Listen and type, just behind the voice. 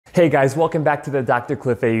Hey guys, welcome back to the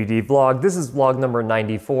DrCliffAuD vlog. This is vlog number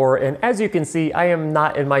 94, and as you can see, I am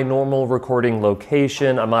not in my normal recording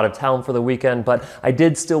location. I'm out of town for the weekend, but I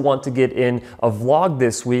did still want to get in a vlog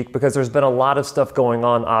this week because there's been a lot of stuff going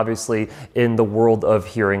on, obviously, in the world of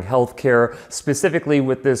hearing healthcare, specifically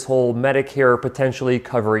with this whole Medicare potentially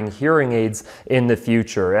covering hearing aids in the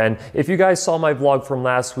future. And if you guys saw my vlog from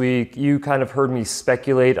last week, you kind of heard me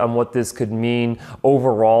speculate on what this could mean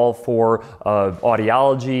overall for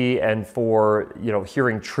audiology and for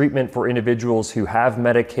hearing treatment for individuals who have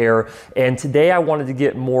Medicare. And today I wanted to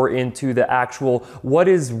get more into the actual what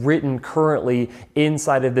is written currently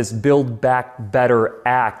inside of this Build Back Better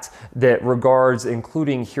Act that regards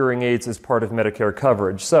including hearing aids as part of Medicare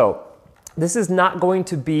coverage. So this is not going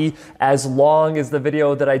to be as long as the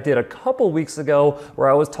video that I did a couple weeks ago where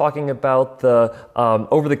I was talking about the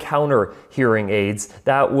over-the-counter hearing aids.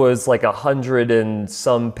 That was like 100 and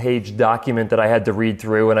some page document that I had to read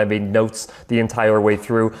through, and I made notes the entire way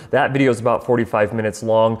through. That video is about 45 minutes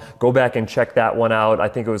long. Go back and check that one out. I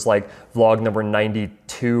think it was like vlog number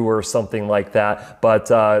 92 or something like that.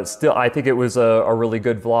 But still, I think it was a really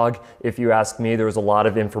good vlog. If you ask me, there was a lot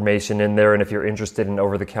of information in there, and if you're interested in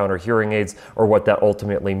over-the-counter hearing aids, or what that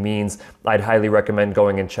ultimately means, I'd highly recommend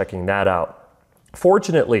going and checking that out.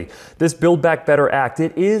 Fortunately, this Build Back Better Act,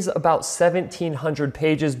 it is about 1,700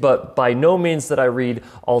 pages, but by no means did I read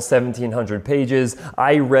all 1,700 pages.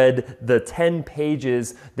 I read the 10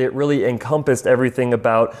 pages that really encompassed everything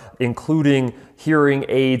about including hearing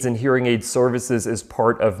aids and hearing aid services as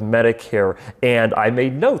part of Medicare. And I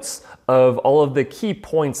made notes of all of the key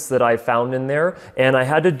points that I found in there. And I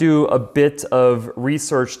had to do a bit of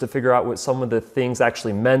research to figure out what some of the things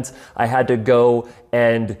actually meant. I had to go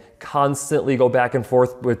and constantly go back and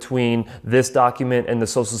forth between this document and the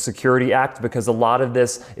Social Security Act, because a lot of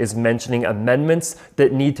this is mentioning amendments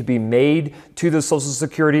that need to be made to the Social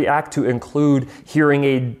Security Act to include hearing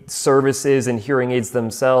aid services and hearing aids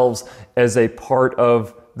themselves as a part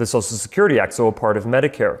of the Social Security Act, so a part of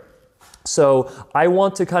Medicare. So I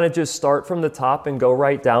want to kind of just start from the top and go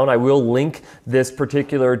right down. I will link this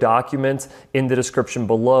particular document in the description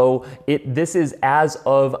below. This is as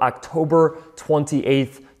of October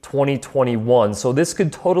 28th, 2021. So this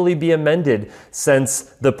could totally be amended, since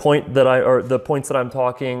the points that I'm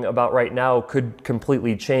talking about right now could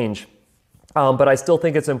completely change. But I still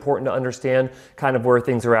think it's important to understand kind of where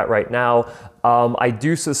things are at right now. I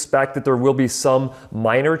do suspect that there will be some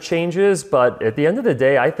minor changes, but at the end of the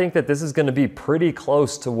day, I think that this is going to be pretty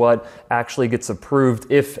close to what actually gets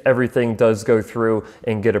approved if everything does go through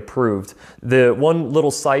and get approved. The one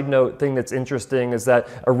little side note thing that's interesting is that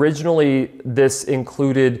originally this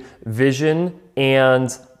included vision and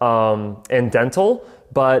dental,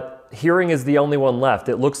 but hearing is the only one left.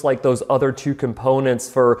 It looks like those other two components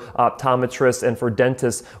for optometrists and for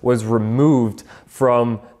dentists was removed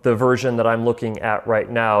from the version that I'm looking at right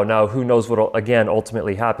now. Now, who knows what will, again,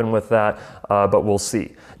 ultimately happen with that, but we'll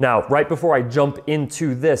see. Now, right before I jump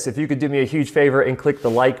into this, if you could do me a huge favor and click the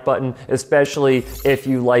like button, especially if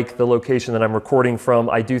you like the location that I'm recording from.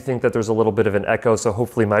 I do think that there's a little bit of an echo, so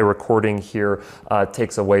hopefully my recording here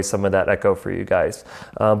takes away some of that echo for you guys.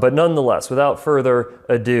 But nonetheless, without further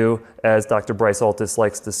ado, as Dr. Bryce Altus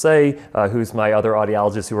likes to say, who's my other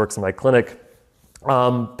audiologist who works in my clinic,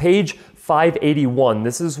 page 581.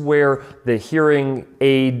 This is where the hearing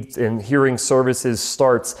aids and hearing services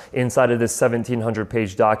starts inside of this 1,700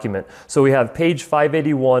 page document. So we have page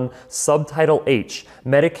 581, subtitle H,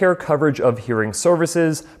 Medicare coverage of hearing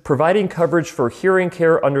services, providing coverage for hearing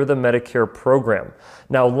care under the Medicare program.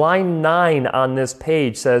 Now, line 9 on this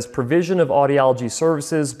page says provision of audiology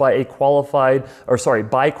services by qualified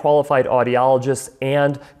audiologists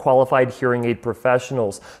and qualified hearing aid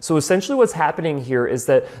professionals. So essentially what's happening here is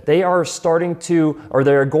that they are starting to, or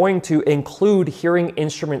they're going to include hearing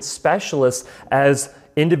instrument specialists as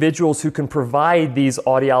individuals who can provide these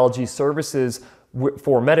audiology services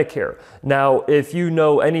for Medicare. Now, if you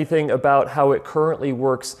know anything about how it currently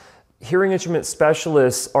works, hearing instrument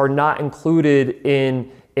specialists are not included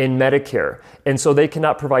in Medicare, and so they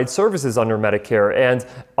cannot provide services under Medicare. And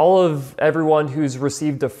everyone who's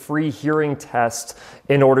received a free hearing test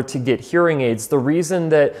in order to get hearing aids, the reason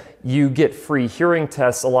that you get free hearing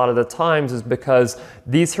tests a lot of the times is because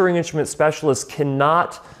these hearing instrument specialists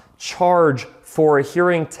cannot charge for a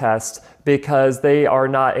hearing test because they are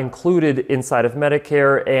not included inside of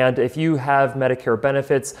Medicare, and if you have Medicare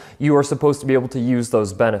benefits, you are supposed to be able to use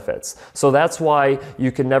those benefits. So that's why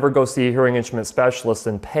you can never go see a hearing instrument specialist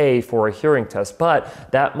and pay for a hearing test,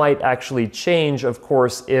 but that might actually change, of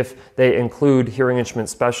course, if they include hearing instrument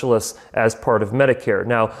specialists as part of Medicare.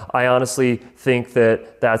 Now, I honestly think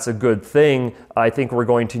that that's a good thing. I think we're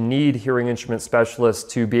going to need hearing instrument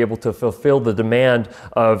specialists to be able to fulfill the demand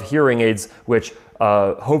of hearing aids, which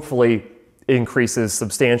hopefully increases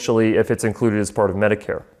substantially if it's included as part of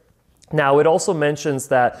Medicare. Now, it also mentions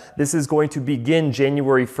that this is going to begin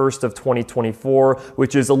January 1st of 2024,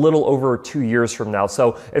 which is a little over 2 years from now.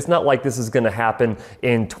 So it's not like this is going to happen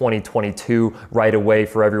in 2022 right away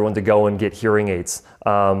for everyone to go and get hearing aids.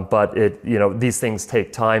 But these things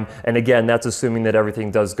take time. And again, that's assuming that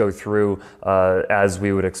everything does go through as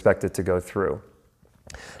we would expect it to go through.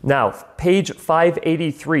 Now, page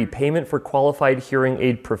 583, payment for qualified hearing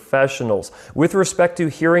aid professionals. With respect to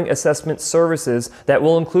hearing assessment services that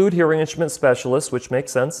will include hearing instrument specialists, which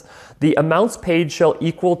makes sense, the amounts paid shall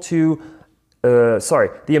equal to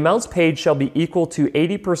the amounts paid shall be equal to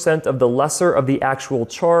 80% of the lesser of the actual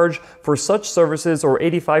charge for such services, or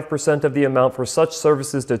 85% of the amount for such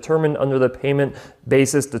services determined under the payment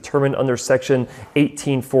basis determined under section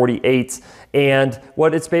 1848. And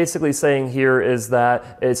what it's basically saying here is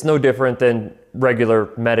that it's no different than regular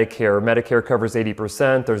Medicare. Medicare covers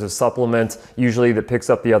 80%. There's a supplement usually that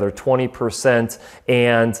picks up the other 20%,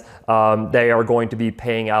 and they are going to be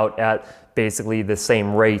paying out at basically the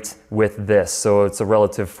same rate with this. So it's a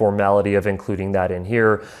relative formality of including that in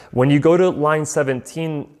here. When you go to line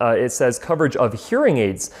 17, it says coverage of hearing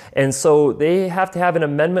aids. And so they have to have an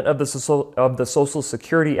amendment of the Social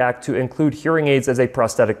Security Act to include hearing aids as a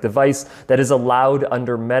prosthetic device that is allowed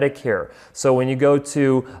under Medicare. So when you go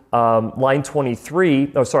to line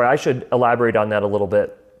 23, I should elaborate on that a little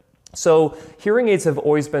bit. So hearing aids have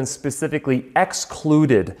always been specifically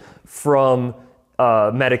excluded from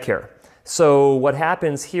Medicare. So what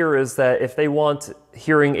happens here is that if they want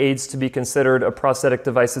hearing aids to be considered a prosthetic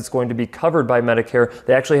device that's going to be covered by Medicare,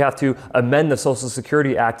 they actually have to amend the Social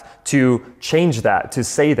Security Act to change that, to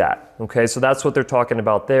say that. Okay, so that's what they're talking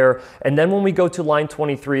about there. And then when we go to line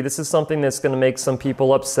 23, this is something that's going to make some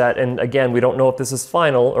people upset. And again, we don't know if this is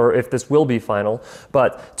final or if this will be final,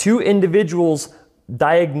 but two individuals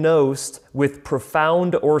diagnosed with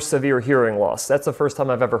profound or severe hearing loss. That's the first time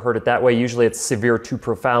I've ever heard it that way. Usually it's severe to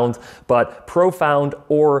profound, but profound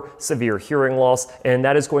or severe hearing loss, and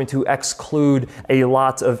that is going to exclude a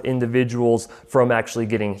lot of individuals from actually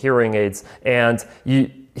getting hearing aids. And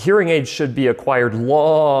hearing aids should be acquired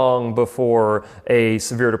long before a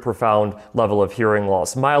severe to profound level of hearing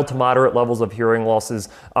loss. Mild to moderate levels of hearing losses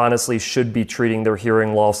honestly should be treating their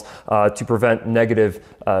hearing loss to prevent negative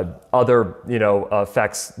other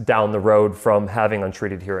effects down the road from having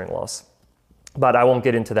untreated hearing loss. But I won't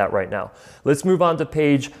get into that right now. Let's move on to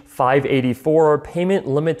page 584, payment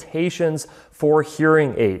limitations for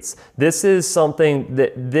hearing aids. This is something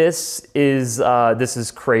that this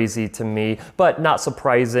is crazy to me, but not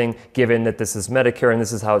surprising given that this is Medicare and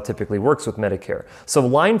this is how it typically works with Medicare. So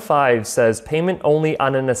line 5 says payment only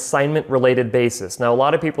on an assignment related basis. Now a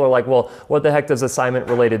lot of people are like, well, what the heck does assignment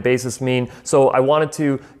related basis mean? So I wanted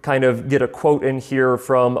to kind of get a quote in here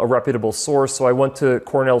from a reputable source. So I went to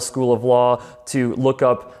Cornell School of Law to look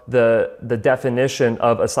up the definition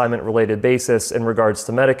of assignment related basis in regards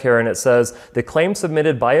to Medicare, and it says the claim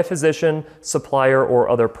submitted by a physician, supplier, or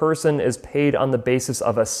other person is paid on the basis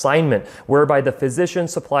of assignment, whereby the physician,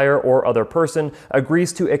 supplier, or other person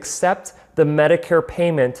agrees to accept the Medicare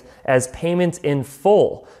payment as payment in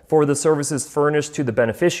full for the services furnished to the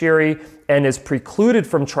beneficiary and is precluded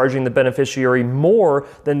from charging the beneficiary more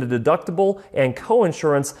than the deductible and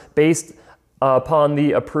coinsurance based upon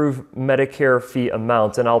the approved Medicare fee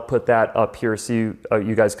amount. And I'll put that up here so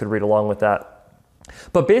you guys could read along with that.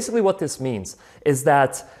 But basically what this means is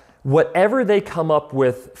that whatever they come up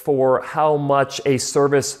with for how much a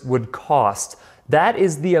service would cost, that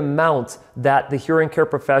is the amount that the hearing care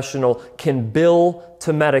professional can bill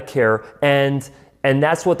to Medicare, and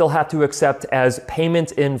that's what they'll have to accept as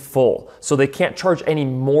payment in full. So they can't charge any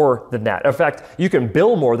more than that. In fact, you can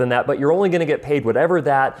bill more than that, but you're only going to get paid whatever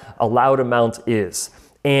that allowed amount is.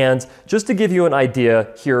 And just to give you an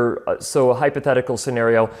idea here, so a hypothetical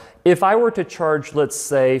scenario, if I were to charge, let's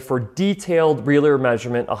say, for detailed real ear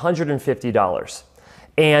measurement, $150,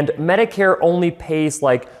 and Medicare only pays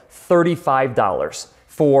like $35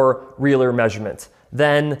 for real ear measurement,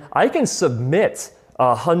 then I can submit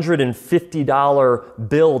a $150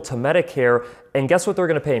 bill to Medicare, and guess what they're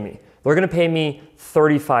going to pay me? They're going to pay me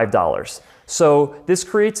 $35. So this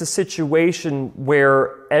creates a situation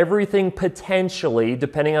where everything potentially,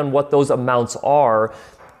 depending on what those amounts are,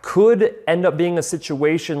 could end up being a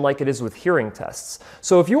situation like it is with hearing tests.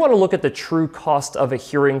 So if you want to look at the true cost of a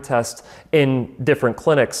hearing test in different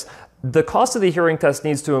clinics, the cost of the hearing test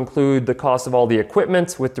needs to include the cost of all the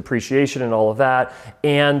equipment with depreciation and all of that,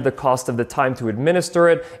 and the cost of the time to administer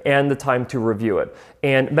it and the time to review it.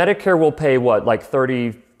 And Medicare will pay what, like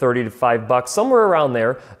 $30 to $5, somewhere around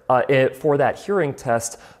there for that hearing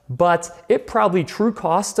test. But it probably true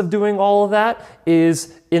cost of doing all of that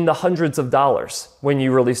is in the hundreds of dollars when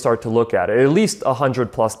you really start to look at it, at least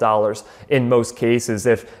 $100+ in most cases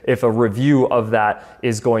if a review of that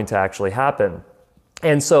is going to actually happen.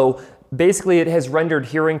 And so basically it has rendered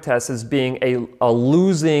hearing tests as being a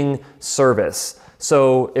losing service.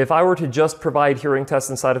 So if I were to just provide hearing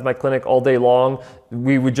tests inside of my clinic all day long,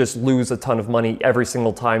 we would just lose a ton of money every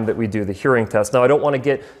single time that we do the hearing test. Now, I don't want to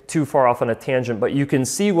get too far off on a tangent, but you can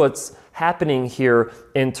see what's happening here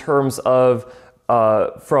in terms of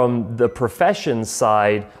from the profession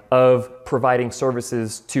side of providing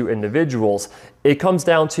services to individuals. It comes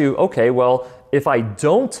down to, okay, well, if I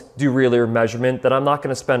don't do real ear measurement, then I'm not going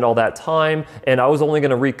to spend all that time, and I was only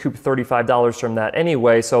going to recoup $35 from that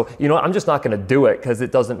anyway. So, you know, I'm just not going to do it because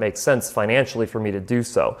it doesn't make sense financially for me to do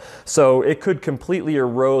so. So it could completely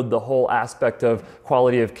erode the whole aspect of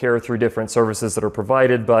quality of care through different services that are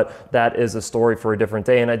provided, but that is a story for a different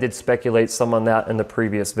day, and I did speculate some on that in the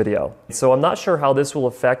previous video. So I'm not sure how this will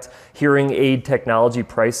affect hearing aid technology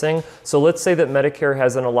pricing. So let's say that Medicare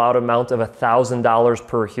has an allowed amount of $1,000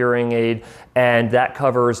 per hearing aid, and that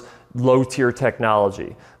covers low-tier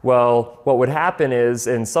technology. Well, what would happen is,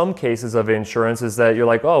 in some cases of insurance, is that you're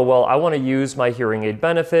like, oh, well, I want to use my hearing aid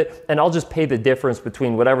benefit, and I'll just pay the difference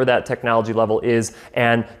between whatever that technology level is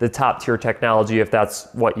and the top-tier technology if that's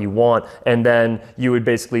what you want. And then you would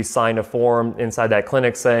basically sign a form inside that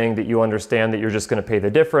clinic saying that you understand that you're just going to pay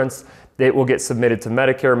the difference. It will get submitted to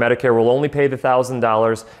Medicare. Medicare will only pay the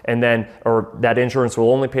 $1,000, and then, or that insurance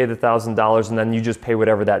will only pay the $1,000, and then you just pay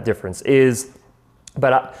whatever that difference is.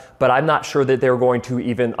 But I'm not sure that they're going to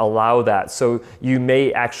even allow that. So you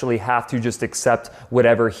may actually have to just accept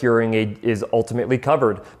whatever hearing aid is ultimately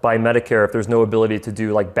covered by Medicare if there's no ability to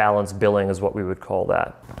do like balance billing is what we would call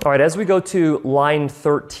that. All right, as we go to line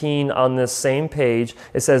 13 on this same page,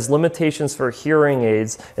 it says limitations for hearing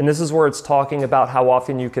aids. And this is where it's talking about how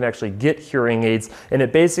often you can actually get hearing aids. And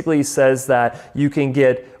it basically says that you can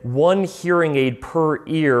get one hearing aid per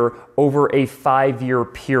ear over a 5-year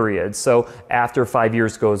period. So after 5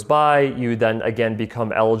 years goes by, you then again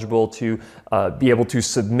become eligible to be able to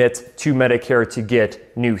submit to Medicare to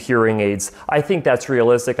get new hearing aids. I think that's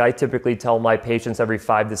realistic. I typically tell my patients every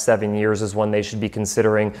 5 to 7 years is when they should be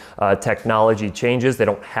considering technology changes. They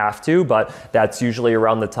don't have to, but that's usually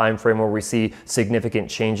around the time frame where we see significant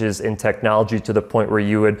changes in technology to the point where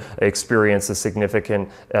you would experience a significant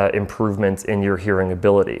improvement in your hearing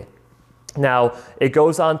ability. Now, it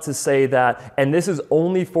goes on to say that, and this is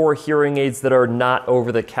only for hearing aids that are not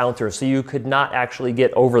over the counter. So you could not actually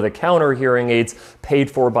get over the counter hearing aids paid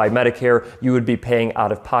for by Medicare. You would be paying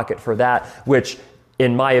out of pocket for that, which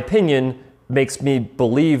in my opinion makes me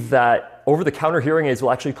believe that over the counter hearing aids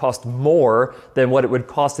will actually cost more than what it would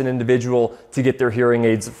cost an individual to get their hearing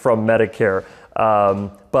aids from Medicare.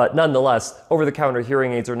 But nonetheless, over the counter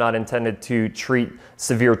hearing aids are not intended to treat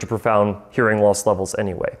severe to profound hearing loss levels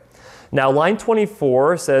anyway. Now, line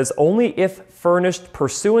 24 says, only if furnished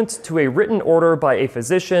pursuant to a written order by a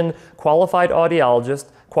physician, qualified audiologist,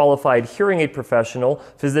 qualified hearing aid professional,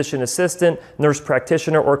 physician assistant, nurse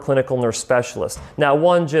practitioner, or clinical nurse specialist. Now,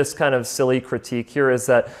 one just kind of silly critique here is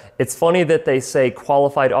that it's funny that they say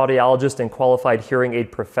qualified audiologist and qualified hearing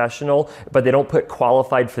aid professional, but they don't put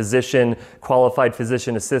qualified physician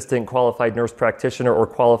assistant, qualified nurse practitioner, or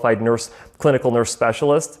qualified clinical nurse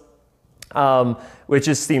specialist. Which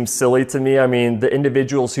just seems silly to me. I mean, the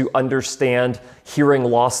individuals who understand hearing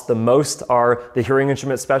loss the most are the hearing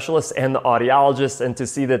instrument specialists and the audiologists, and to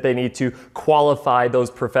see that they need to qualify those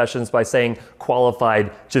professions by saying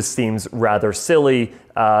qualified just seems rather silly,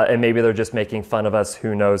 and maybe they're just making fun of us.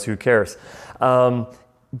 Who knows? Who cares?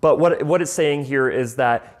 But what it's saying here is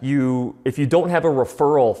that if you don't have a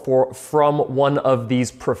referral from one of these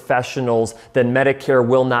professionals, then Medicare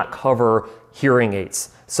will not cover hearing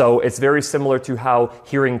aids. So it's very similar to how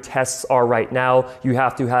hearing tests are right now. You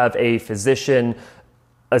have to have a physician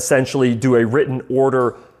essentially do a written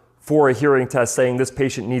order for a hearing test saying this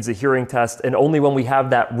patient needs a hearing test, and only when we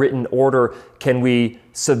have that written order can we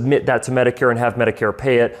submit that to Medicare and have Medicare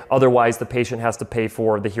pay it. Otherwise, the patient has to pay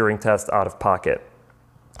for the hearing test out of pocket.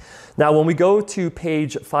 Now, when we go to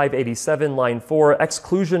page 587, line 4,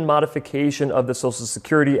 exclusion modification of the Social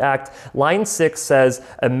Security Act, line 6 says,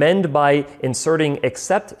 amend by inserting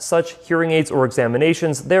except such hearing aids or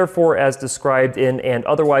examinations, therefore as described in and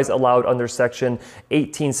otherwise allowed under section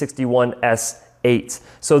 1861(s)(8).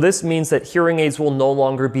 So this means that hearing aids will no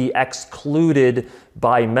longer be excluded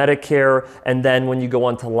by Medicare. And then when you go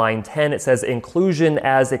on to line 10, it says inclusion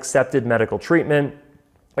as accepted medical treatment.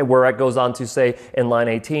 And where it goes on to say in line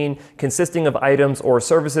 18, consisting of items or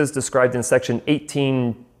services described in section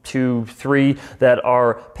 18(2)(3) that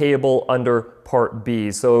are payable under Part B.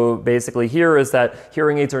 So basically here is that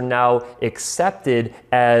hearing aids are now accepted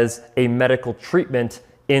as a medical treatment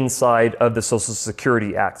inside of the Social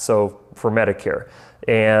Security Act, so for Medicare.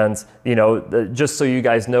 And, you know, just so you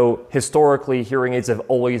guys know, historically, hearing aids have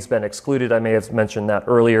always been excluded. I may have mentioned that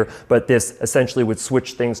earlier, but this essentially would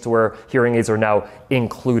switch things to where hearing aids are now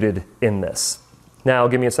included in this. Now,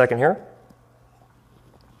 give me a second here.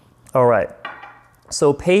 All right.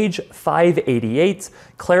 So page 588,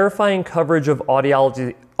 clarifying coverage of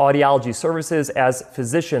audiology services as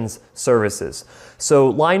physician's services. So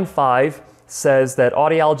line 5 says that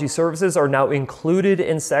audiology services are now included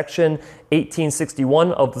in section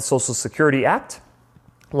 1861 of the Social Security Act.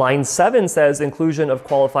 Line 7 says inclusion of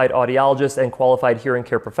qualified audiologists and qualified hearing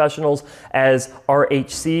care professionals as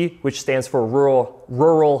RHC, which stands for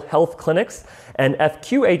rural health clinics, and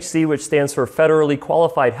FQHC, which stands for federally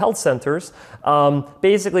qualified health centers.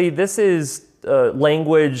 Basically, this is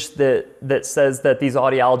language that says that these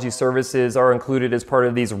audiology services are included as part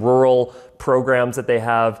of these rural programs that they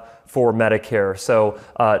have for Medicare. So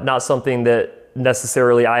not something that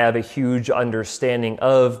necessarily I have a huge understanding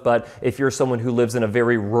of, but if you're someone who lives in a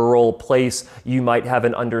very rural place, you might have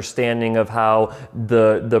an understanding of how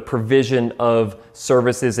the provision of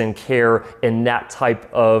services and care in that type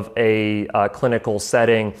of a clinical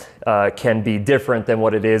setting can be different than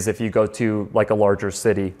what it is if you go to like a larger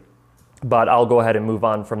city. But I'll go ahead and move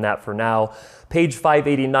on from that for now. Page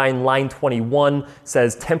 589, line 21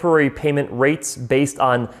 says temporary payment rates based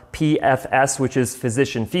on PFS, which is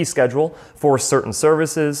physician fee schedule, for certain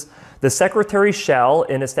services. The Secretary shall,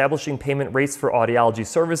 in establishing payment rates for audiology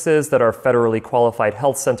services that are federally qualified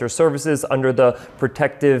health center services under the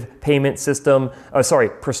prospective payment system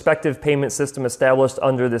established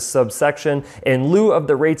under this subsection, in lieu of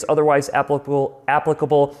the rates otherwise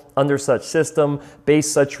applicable under such system,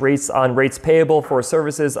 base such rates on rates payable for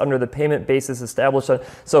services under the payment basis established.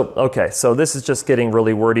 So this is just getting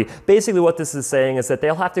really wordy. Basically what this is saying is that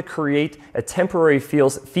they'll have to create a temporary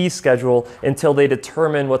fee schedule until they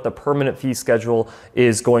determine what the permanent fee schedule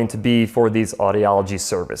is going to be for these audiology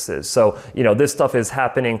services. So, you know, this stuff is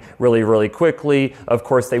happening really, really quickly. Of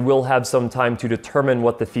course, they will have some time to determine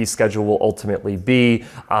what the fee schedule will ultimately be.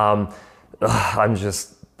 I'm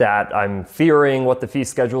fearing what the fee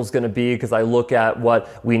schedule is going to be because I look at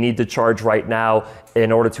what we need to charge right now in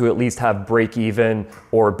order to at least have break even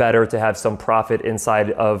or better to have some profit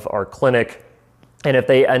inside of our clinic. And if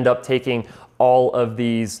they end up taking all of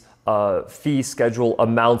these fee schedule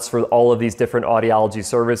amounts for all of these different audiology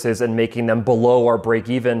services and making them below our break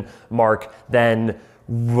even mark, then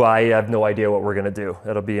I have no idea what we're going to do.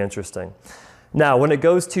 It'll be interesting. Now, when it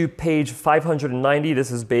goes to page 590,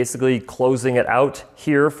 this is basically closing it out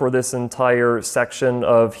here for this entire section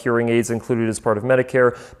of hearing aids included as part of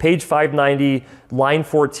Medicare. Page 590, line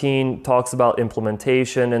 14 talks about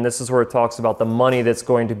implementation, and this is where it talks about the money that's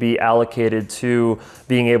going to be allocated to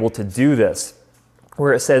being able to do this,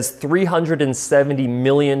 where it says $370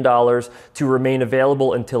 million to remain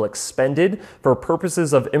available until expended for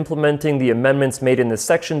purposes of implementing the amendments made in this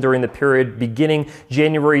section during the period beginning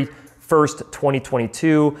January 1st,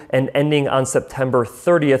 2022 and ending on September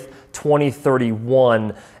 30th,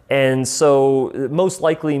 2031. And so most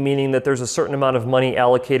likely meaning that there's a certain amount of money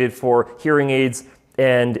allocated for hearing aids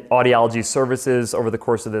and audiology services over the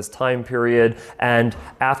course of this time period. And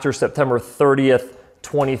after September 30th,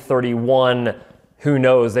 2031, who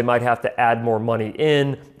knows, they might have to add more money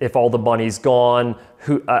in. If all the money's gone,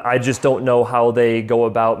 I just don't know how they go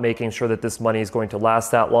about making sure that this money is going to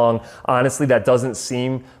last that long. Honestly, that doesn't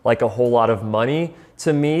seem like a whole lot of money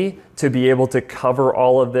to me to be able to cover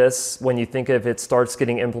all of this when you think if it starts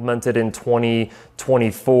getting implemented in 2020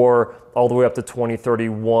 2024 all the way up to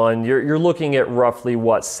 2031. You're looking at roughly,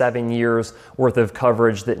 what, 7 years worth of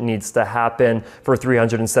coverage that needs to happen for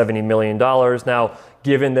 $370 million. Now,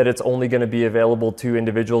 given that it's only going to be available to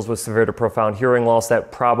individuals with severe to profound hearing loss,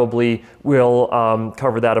 that probably will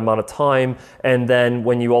cover that amount of time. And then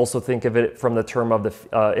when you also think of it from the term of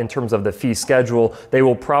in terms of the fee schedule, they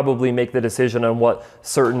will probably make the decision on what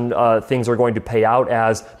certain things are going to pay out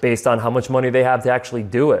as based on how much money they have to actually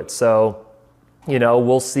do it. So, you know,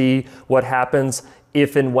 we'll see what happens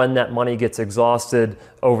if and when that money gets exhausted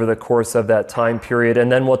over the course of that time period,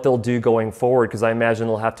 and then what they'll do going forward, because I imagine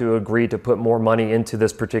they'll have to agree to put more money into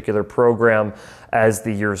this particular program as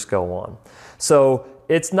the years go on. So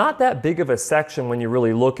it's not that big of a section when you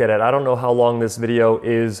really look at it. I don't know how long this video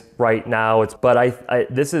is right now, but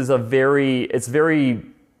this is it's very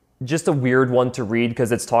just a weird one to read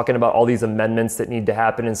because it's talking about all these amendments that need to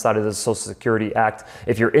happen inside of the Social Security Act.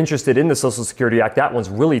 If you're interested in the Social Security Act, that one's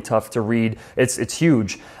really tough to read. It's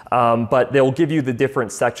huge, but they'll give you the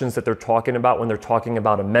different sections that they're talking about when they're talking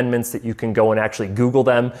about amendments that you can go and actually Google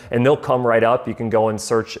them, and they'll come right up. You can go and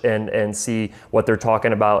search and see what they're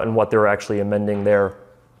talking about and what they're actually amending there.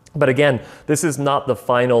 But again, this is not the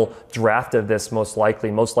final draft of this, most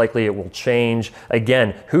likely. Most likely it will change.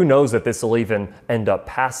 Again, who knows if this will even end up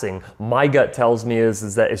passing. My gut tells me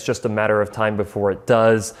is that it's just a matter of time before it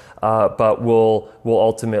does, but we'll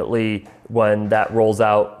ultimately, when that rolls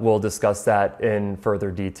out, we'll discuss that in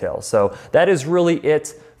further detail. So that is really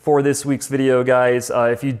it for this week's video, guys.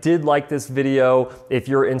 If you did like this video, if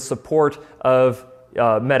you're in support of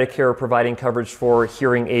Medicare providing coverage for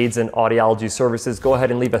hearing aids and audiology services, go ahead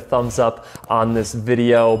and leave a thumbs up on this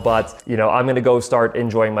video. But, you know, I'm going to go start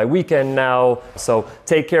enjoying my weekend now. So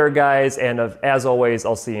take care, guys. And as always,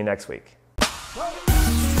 I'll see you next week.